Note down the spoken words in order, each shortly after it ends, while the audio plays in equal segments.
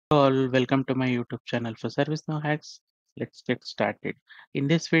All, welcome to my YouTube channel for ServiceNow hacks. Let's get started. In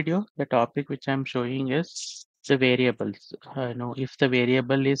this video, the topic which I'm showing is the variables. If the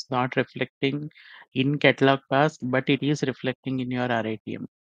variable is not reflecting in catalog task, but it is reflecting in your RITM,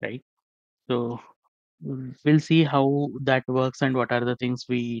 right? So we'll see how that works and what are the things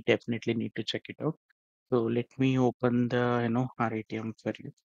we definitely need to check it out. So let me open the RITM for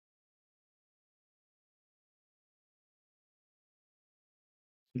you.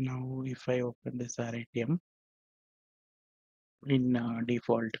 Now, if I open this RITM in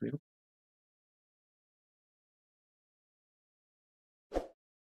default view.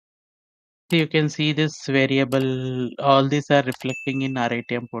 So you can see this variable, all these are reflecting in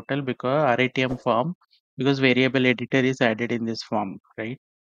RITM portal because RITM form, because variable editor is added in this form, right?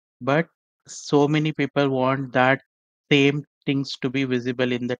 But so many people want that same things to be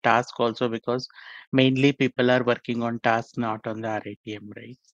visible in the task also because mainly people are working on tasks, not on the RITM,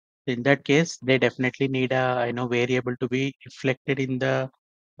 right? In that case, they definitely need a variable to be reflected in the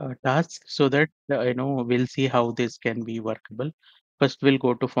task so that we'll see how this can be workable. First, we'll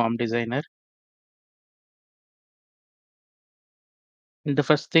go to form designer. And the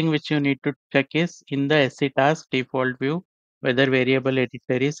first thing which you need to check is in the SC task default view whether variable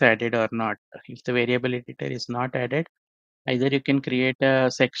editor is added or not. If the variable editor is not added, either you can create a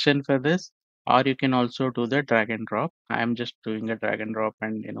section for this or you can also do the drag and drop. I am just doing a drag and drop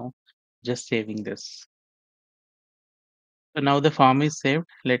and just saving this. So now the form is saved.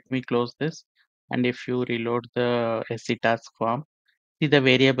 Let me close this. And if you reload the SC task form, see the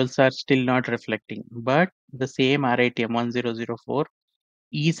variables are still not reflecting, but the same RITM 1004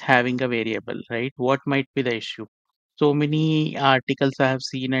 is having a variable, right? What might be the issue? So many articles I have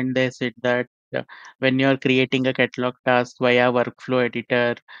seen, and they said that when you're creating a catalog task via workflow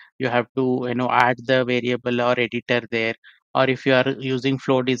editor, you have to, add the variable or editor there. Or if you are using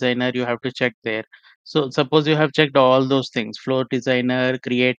flow designer, you have to check there. So suppose you have checked all those things, flow designer,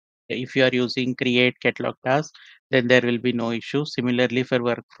 create, if you are using create catalog task, then there will be no issue. Similarly for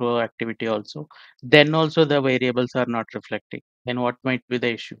workflow activity also, then also the variables are not reflecting. Then what might be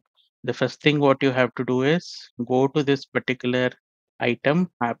the issue? The first thing what you have to do is go to this particular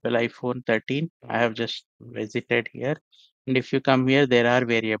item, Apple iPhone 13. I have just visited here. And if you come here, there are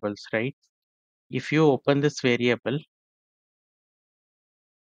variables, right? If you open this variable,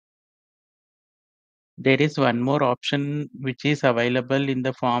 there is one more option which is available in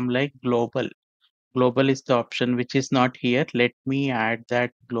the form like global. Global is the option which is not here. Let me add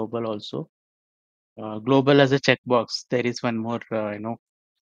that global also. Global as a checkbox. There is one more,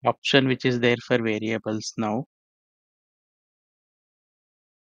 option which is there for variables now.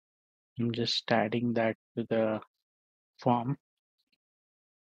 I'm just adding that to the form.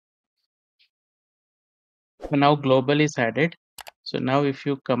 So now global is added. So now if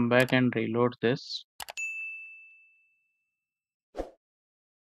you come back and reload this,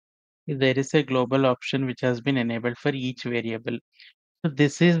 there is a global option which has been enabled for each variable. So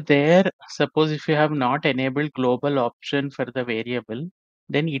this is there. Suppose if you have not enabled global option for the variable,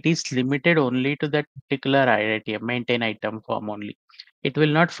 then it is limited only to that particular item, maintain item form only. It will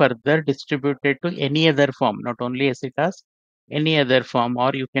not further distribute it to any other form, not only as it has any other form,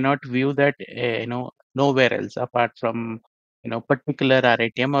 or you cannot view that nowhere else apart from particular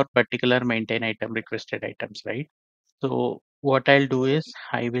RITM or particular maintain item requested items, right? So what I'll do is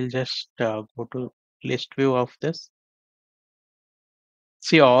I will just go to list view of this.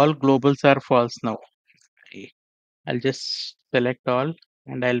 See, all globals are false now. I'll just select all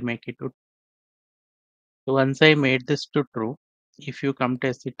and I'll make it to. So once I made this to true, if you come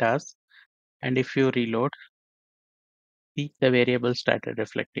to SC task and if you reload, see the variable started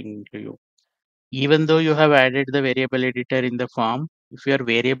reflecting to you. Even though you have added the variable editor in the form, if your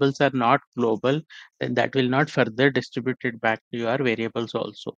variables are not global, then that will not further distribute it back to your variables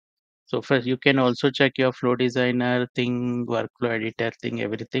also. So first you can also check your flow designer thing, workflow editor thing,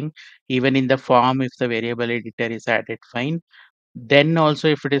 everything. Even in the form, if the variable editor is added, fine. Then also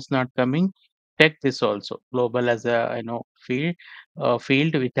if it is not coming, check this also. Global as a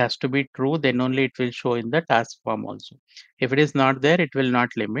field which has to be true, then only it will show in the task form also. If it is not there, it will not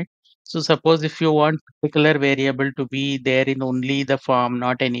limit. So suppose if you want particular variable to be there in only the form,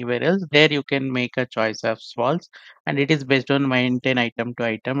 not anywhere else, there you can make a choice of false, and it is based on maintain item to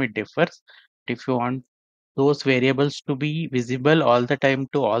item, it differs. If you want those variables to be visible all the time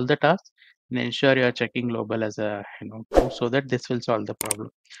to all the tasks, and ensure you are checking global as a true, so that this will solve the problem.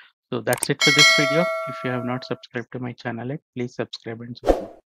 So that's it for this video. If you have not subscribed to my channel yet, please subscribe and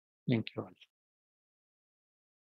support. Thank you all.